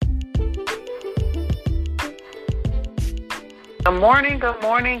Good morning,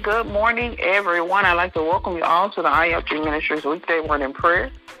 everyone. I'd like to welcome you all to the ILG Ministries Weekday Word in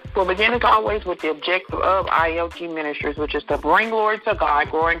Prayer. We'll begin as always with the objective of ILG Ministries, which is to bring glory to God,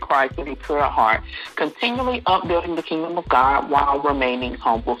 growing Christ in a pure heart, continually upbuilding the kingdom of God while remaining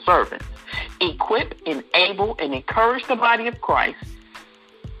humble servants. Equip, enable, and encourage the body of Christ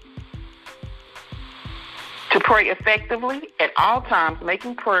to pray effectively at all times,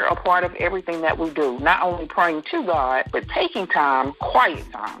 making prayer a part of everything that we do. Not only praying to God, but taking time, quiet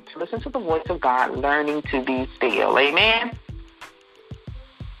time, to listen to the voice of God, learning to be still. Amen?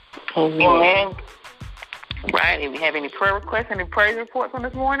 Amen. Right. If we have any prayer requests, any praise reports on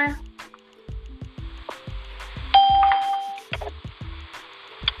this morning?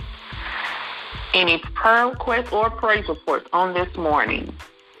 Any prayer requests or praise reports on this morning?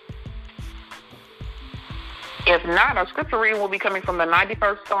 If not, our scripture reading will be coming from the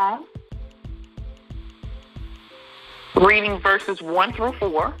 91st Psalm, reading verses 1 through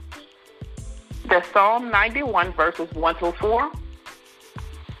 4. The Psalm 91, verses 1 through 4.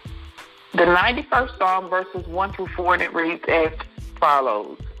 The 91st Psalm, verses 1 through 4, and it reads as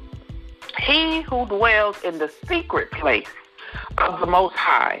follows. He who dwells in the secret place of the Most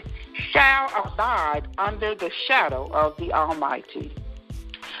High shall abide under the shadow of the Almighty.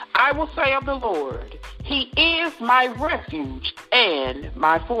 I will say of the Lord, He is my refuge and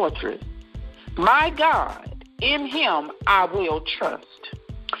my fortress. My God, in Him I will trust.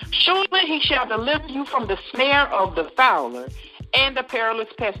 Surely He shall deliver you from the snare of the fowler and the perilous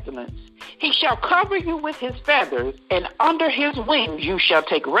pestilence. He shall cover you with His feathers, and under His wings you shall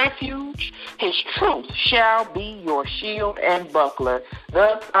take refuge. His truth shall be your shield and buckler.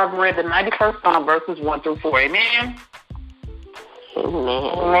 Thus I've read the 91st Psalm, verses 1 through 4. Amen?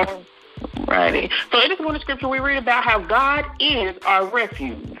 Amen. Righty. So in this morning scripture, we read about how God is our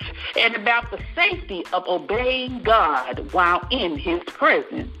refuge and about the safety of obeying God while in His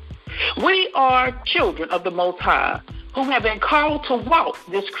presence. We are children of the Most High who have been called to walk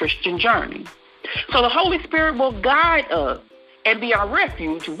this Christian journey. So the Holy Spirit will guide us and be our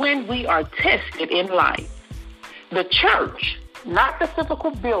refuge when we are tested in life. The church, not the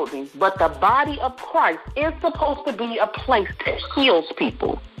physical building, but the body of Christ, is supposed to be a place that heals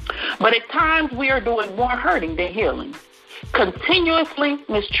people. But at times we are doing more hurting than healing, continuously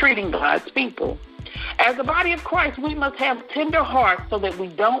mistreating God's people. As the body of Christ, we must have tender hearts so that we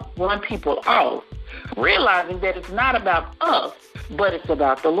don't run people off, realizing that it's not about us, but it's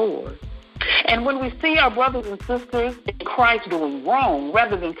about the Lord. And when we see our brothers and sisters in Christ doing wrong,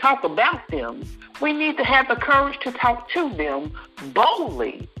 rather than talk about them, we need to have the courage to talk to them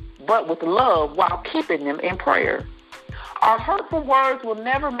boldly, but with love, while keeping them in prayer. Our hurtful words will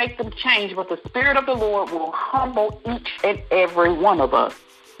never make them change, but the Spirit of the Lord will humble each and every one of us.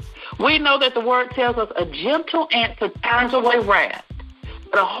 We know that the Word tells us a gentle answer turns away wrath,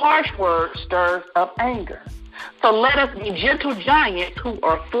 but a harsh word stirs up anger. So let us be gentle giants who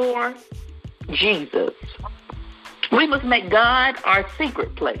are for Jesus. We must make God our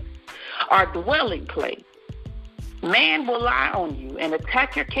secret place, our dwelling place. Man will lie on you and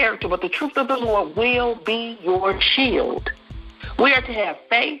attack your character, but the truth of the Lord will be your shield. We are to have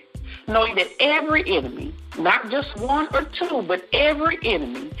faith, knowing that every enemy, not just one or two, but every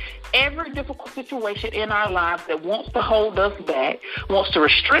enemy, every difficult situation in our lives that wants to hold us back, wants to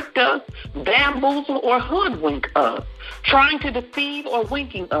restrict us, bamboozle or hoodwink us, trying to deceive or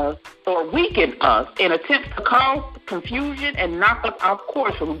weaken us in attempts to cause confusion and knock us off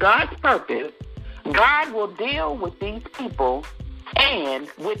course from God's purpose, God will deal with these people and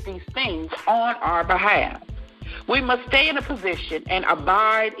with these things on our behalf. We must stay in a position and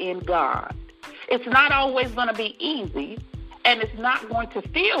abide in God. It's not always going to be easy, and it's not going to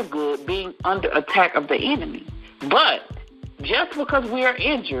feel good being under attack of the enemy. But just because we are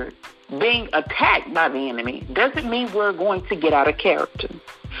injured, being attacked by the enemy, doesn't mean we're going to get out of character.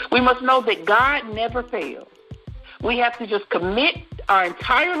 We must know that God never fails. We have to just commit our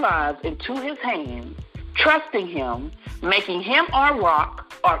entire lives into His hands, trusting Him, making Him our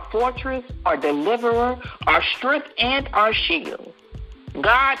rock, our fortress, our deliverer, our strength, and our shield.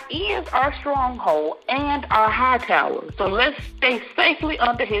 God is our stronghold and our high tower. So let's stay safely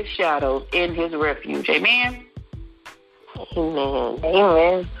under His shadows in His refuge. Amen? Amen.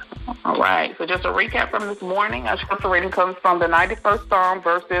 Amen. All right. So just a recap from this morning. Our scripture reading comes from the 91st Psalm,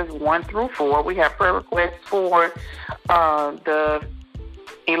 verses 1 through 4. We have prayer requests for the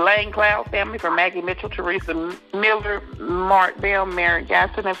Elaine Cloud family, for Maggie Mitchell, Teresa Miller, Mark Bell, Mary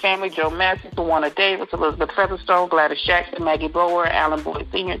Gaston and family, Joe Massey, Tawana Davis, Elizabeth Featherstone, Gladys Jackson, Maggie Blower, Alan Boyd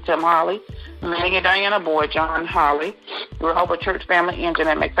Sr., Tim Holly, Maggie Diana Boyd, John Holly, Rehoboth Church Family,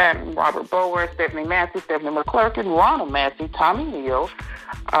 Anjanette McFadden, Robert Bower, Stephanie Massey, Stephanie McClurkin, Ronald Massey, Tommy Neal,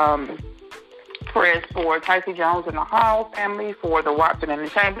 prayers for Tyson Jones and the Hall family, for the Watson and the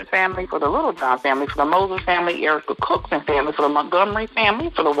Chambers family, for the Little John family, for the Moses family, Erica Cooks and family, for the Montgomery family,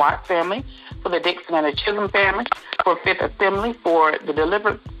 for the Watts family, for the Dixon and the Chisholm family, for Fifth Assembly, for the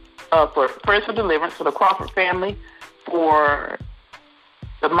Deliverance, for prayers for deliverance, for the Crawford family, for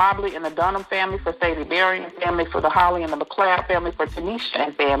the Mobley and the Dunham family, for Sadie Berry and family, for the Holly and the McLeod family, for Tanisha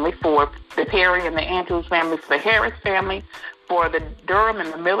and family, for the Perry and the Andrews family, for the Harris family, for the Durham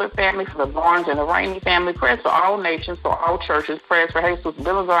and the Miller family, for the Barnes and the Rainey family, prayers for all nations, for all churches, prayers for Jesus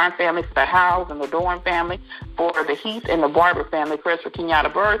Billazar family, for the Howes and the Dorn family, for the Heath and the Barber family, prayers for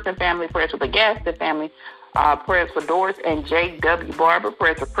Kenyatta Burrison family, prayers for the Gaston family, prayers for Doris and J.W. Barber,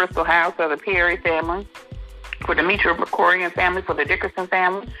 prayers for Crystal House of the Perry family, for Demetria McCorian family, for the Dickerson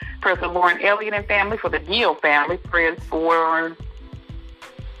family, prayers for Lauren Elliott and family, for the Gill family, prayers for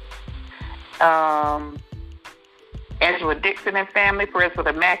Angela Dixon and family, prayers for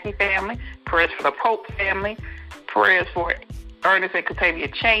the Mackey family, prayers for the Pope family, prayers for Ernest and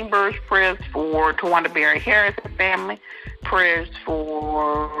Catavia Chambers, prayers for Tawanda Berry Harris and family, prayers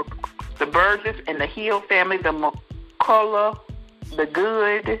for the Burgess and the Hill family, the McCullough, the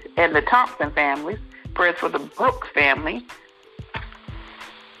Good, and the Thompson families, prayers for the Brooks family,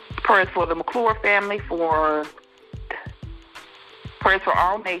 prayers for the McClure family, for prayers for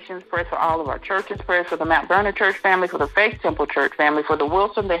all nations, prayers for all of our churches, prayers for the Mount Vernon Church family, for the Faith Temple Church family, for the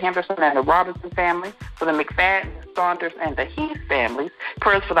Wilson, the Henderson, and the Robinson family, for the McFadden, the Saunders, and the Heath families,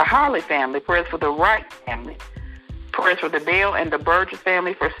 prayers for the Holly family, prayers for the Wright family, prayers for the Dale and the Burgess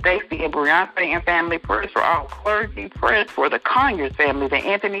family, for Stacy and Brianna and family, prayers for all clergy, prayers for the Conyers family, the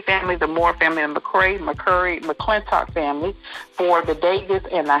Anthony family, the Moore family, the McCray, McCurry, McClintock family, for the Davis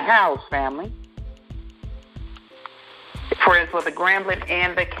and the House family, prayers for the Grambling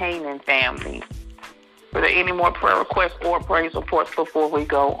and the Canaan family. Are there any more prayer requests or praise reports before we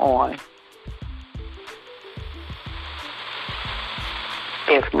go on?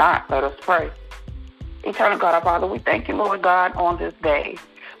 If not, let us pray. Eternal God, our Father, we thank you, Lord God, on this day.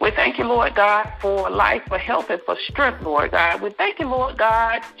 We thank you, Lord God, for life, for health, and for strength, Lord God. We thank you, Lord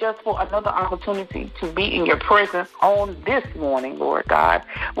God, just for another opportunity to be in your presence on this morning, Lord God.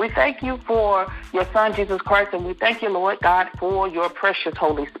 We thank you for your Son, Jesus Christ, and we thank you, Lord God, for your precious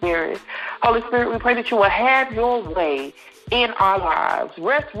Holy Spirit. Holy Spirit, we pray that you will have your way in our lives.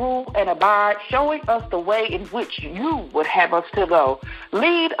 Rest, rule, and abide, showing us the way in which you would have us to go.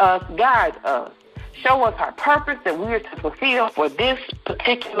 Lead us, guide us. Show us our purpose that we are to fulfill for this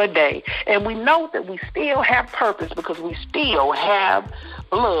particular day. And we know that we still have purpose because we still have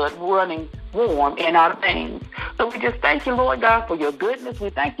blood running warm in our veins. So we just thank you, Lord God, for your goodness.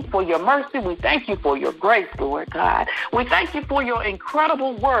 We thank you for your mercy. We thank you for your grace, Lord God. We thank you for your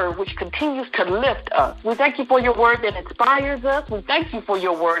incredible word, which continues to lift us. We thank you for your word that inspires us. We thank you for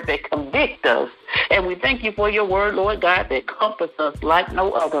your word that convicts us. And we thank you for your word, Lord God, that comforts us like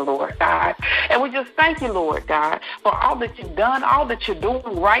no other, Lord God. And we just thank you, Lord God, for all that you've done, all that you're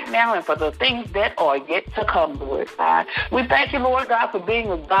doing right now, and for the things that are yet to come, Lord God. We thank you, Lord God, for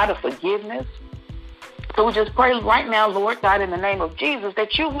being a God of forgiveness. So we just pray right now, Lord God, in the name of Jesus,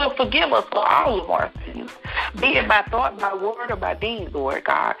 that you will forgive us for all of our sins, be it by thought, by word, or by deed, Lord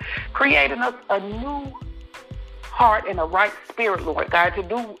God, creating us a new heart and a right spirit, Lord God, to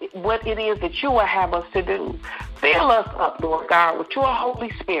do what it is that you will have us to do. Fill us up, Lord God, with your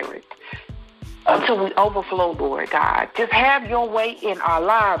Holy Spirit until we overflow, Lord God. Just have your way in our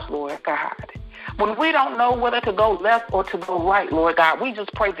lives, Lord God. When we don't know whether to go left or to go right, Lord God, we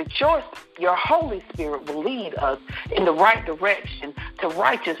just pray that your Holy Spirit will lead us in the right direction to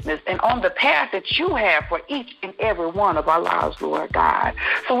righteousness and on the path that you have for each and every one of our lives, Lord God.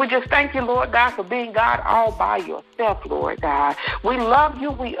 So we just thank you, Lord God, for being God all by yourself, Lord God. We love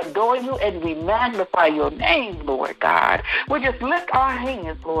you, we adore you, and we magnify your name, Lord God. We just lift our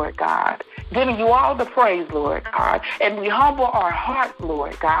hands, Lord God, giving you all the praise, Lord God, and we humble our hearts,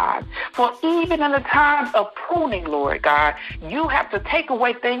 Lord God. For even in the times of pruning, Lord God, you have to take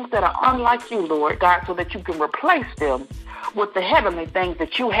away things that are unlike you, Lord God, so that you can replace them with the heavenly things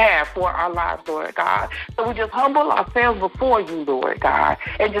that you have for our lives, Lord God. So we just humble ourselves before you, Lord God,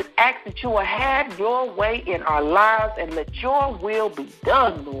 and just ask that you will have your way in our lives and let your will be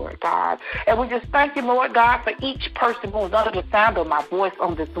done, Lord God. And we just thank you, Lord God, for each person who is under the sound of my voice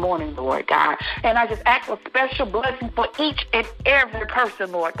on this morning, Lord God. And I just ask a special blessing for each and every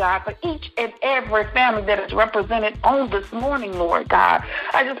person, Lord God, for each and every family that is represented on this morning, Lord God.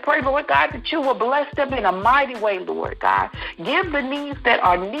 I just pray, Lord God, that you will bless them in a mighty way, Lord God. Give the needs that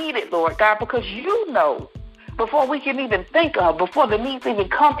are needed, Lord God, because you know before we can even think of, before the needs even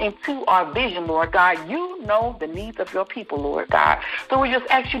come into our vision, Lord God, you know the needs of your people, Lord God. So we just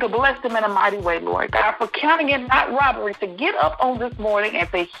ask you to bless them in a mighty way, Lord God, for counting it not robbery to get up on this morning and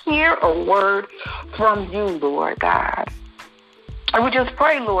to hear a word from you, Lord God. And we just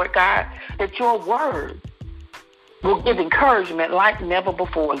pray, Lord God, that your word will give encouragement like never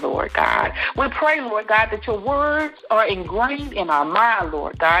before, Lord God. We pray, Lord God, that your words are ingrained in our mind,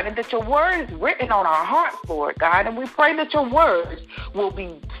 Lord God, and that your word is written on our hearts, Lord God. And we pray that your words will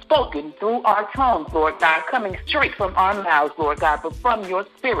be spoken through our tongues, Lord God, coming straight from our mouths, Lord God, but from your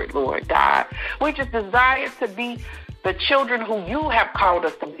spirit, Lord God. We just desire to be the children who you have called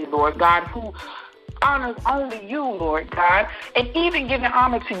us to be, Lord God, who honors only you, Lord God, and even giving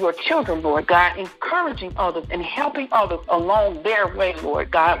honor to your children, Lord God, encouraging others and helping others along their way,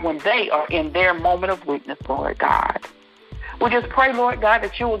 Lord God, when they are in their moment of weakness, Lord God. We just pray, Lord God,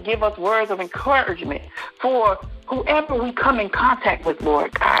 that you will give us words of encouragement for whoever we come in contact with,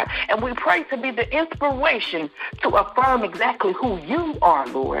 Lord God. And we pray to be the inspiration to affirm exactly who you are,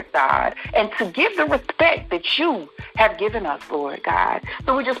 Lord God, and to give the respect that you have given us, Lord God.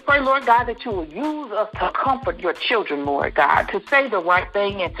 So we just pray, Lord God, that you will use us to comfort your children, Lord God, to say the right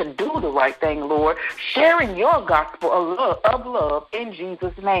thing and to do the right thing, Lord, sharing your gospel of love in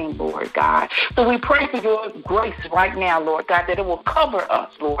Jesus' name, Lord God. So we pray for your grace right now, Lord God, that it will cover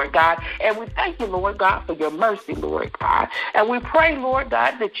us, Lord God. And we thank you, Lord God, for your mercy, Lord God. And we pray, Lord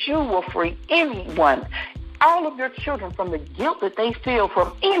God, that you will free anyone, all of your children, from the guilt that they feel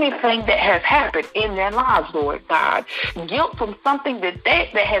from anything that has happened in their lives, Lord God. Guilt from something that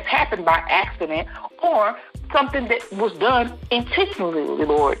has happened by accident or something that was done intentionally,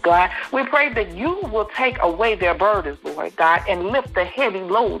 Lord God. We pray that you will take away their burdens, Lord God, and lift the heavy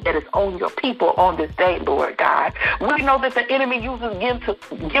load that is on your people on this day, Lord God. We know that the enemy uses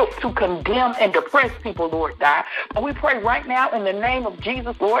guilt to condemn and depress people, Lord God. But we pray right now in the name of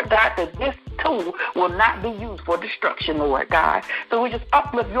Jesus, Lord God, that this tool will not be used for destruction, Lord God. So we just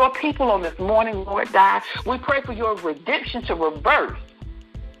uplift your people on this morning, Lord God. We pray for your redemption to reverse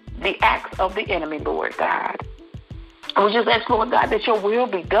the acts of the enemy, Lord God. And we just ask, Lord God, that your will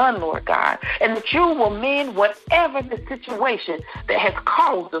be done, Lord God, and that you will mend whatever the situation that has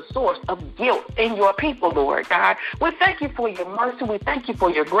caused the source of guilt in your people, Lord God. We thank you for your mercy. We thank you for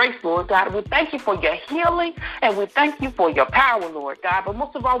your grace, Lord God. We thank you for your healing, and we thank you for your power, Lord God. But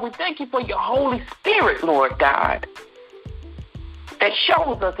most of all, we thank you for your Holy Spirit, Lord God, that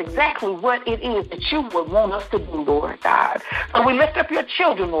shows us exactly what it is that you would want us to do, Lord God. So we lift up your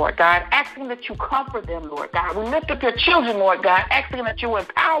children, Lord God, asking that you comfort them, Lord God. We lift up your children, Lord God, asking that you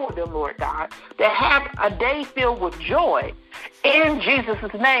empower them, Lord God, to have a day filled with joy in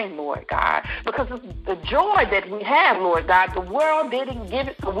Jesus' name, Lord God. Because it's the joy that we have, Lord God, the world didn't give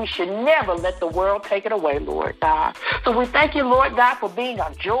it, so we should never let the world take it away, Lord God. So we thank you, Lord God, for being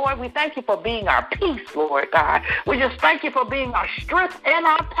our joy. We thank you for being our peace, Lord God. We just thank you for being our strength and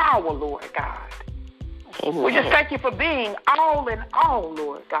our power, Lord God. Amen. We just thank you for being all in all,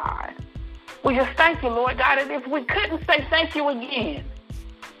 Lord God. We just thank you, Lord God. And if we couldn't say thank you again,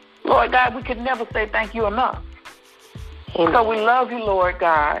 Lord God, we could never say thank you enough. Amen. So we love you, Lord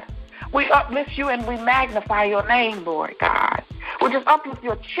God. We uplift you and we magnify your name, Lord God. We just uplift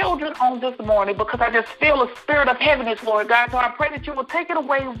your children on this morning because I just feel a spirit of heaviness, Lord God. So I pray that you will take it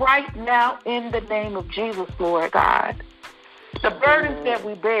away right now in the name of Jesus, Lord God. The burdens that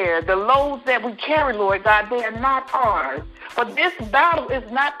we bear, the loads that we carry, Lord God, they are not ours. But this battle is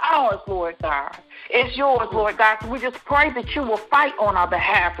not ours, Lord God. It's yours, Lord God. So we just pray that you will fight on our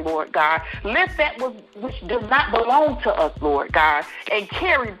behalf, Lord God. Lift that which does not belong to us, Lord God, and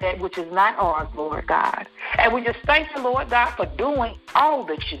carry that which is not ours, Lord God. And we just thank you, Lord God, for doing all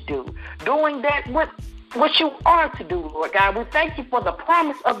that you do, doing that what you are to do, Lord God. We thank you for the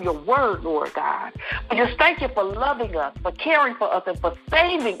promise of your word, Lord God. We just thank you for loving us, for caring for us, and for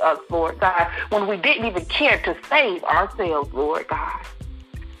saving us, Lord God, when we didn't even care to save ourselves, Lord God.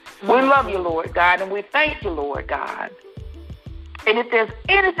 We love you, Lord God, and we thank you, Lord God. And if there's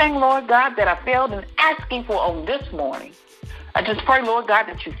anything, Lord God, that I failed in asking for on this morning, I just pray, Lord God,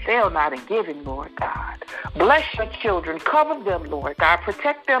 that you fail not in giving, Lord God. Bless your children. Cover them, Lord God.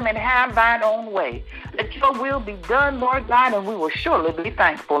 Protect them and have thine own way. Let your will be done, Lord God, and we will surely be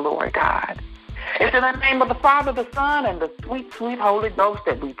thankful, Lord God. It's in the name of the Father, the Son, and the sweet, sweet Holy Ghost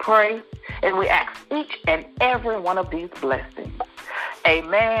that we pray, and we ask each and every one of these blessings.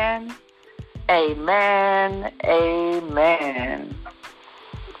 Amen, amen, amen.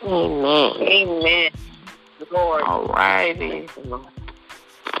 Amen. Amen. Lord. All righty.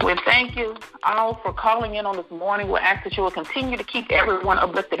 We thank you all for calling in on this morning. We'll ask that you will continue to keep everyone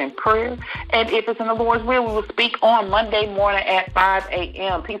uplifted in prayer. And if it's in the Lord's will, we will speak on Monday morning at 5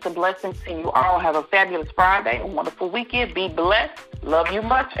 a.m. Peace and blessings to you all. Have a fabulous Friday, a wonderful weekend. Be blessed. Love you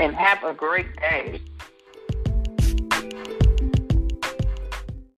much, and have a great day.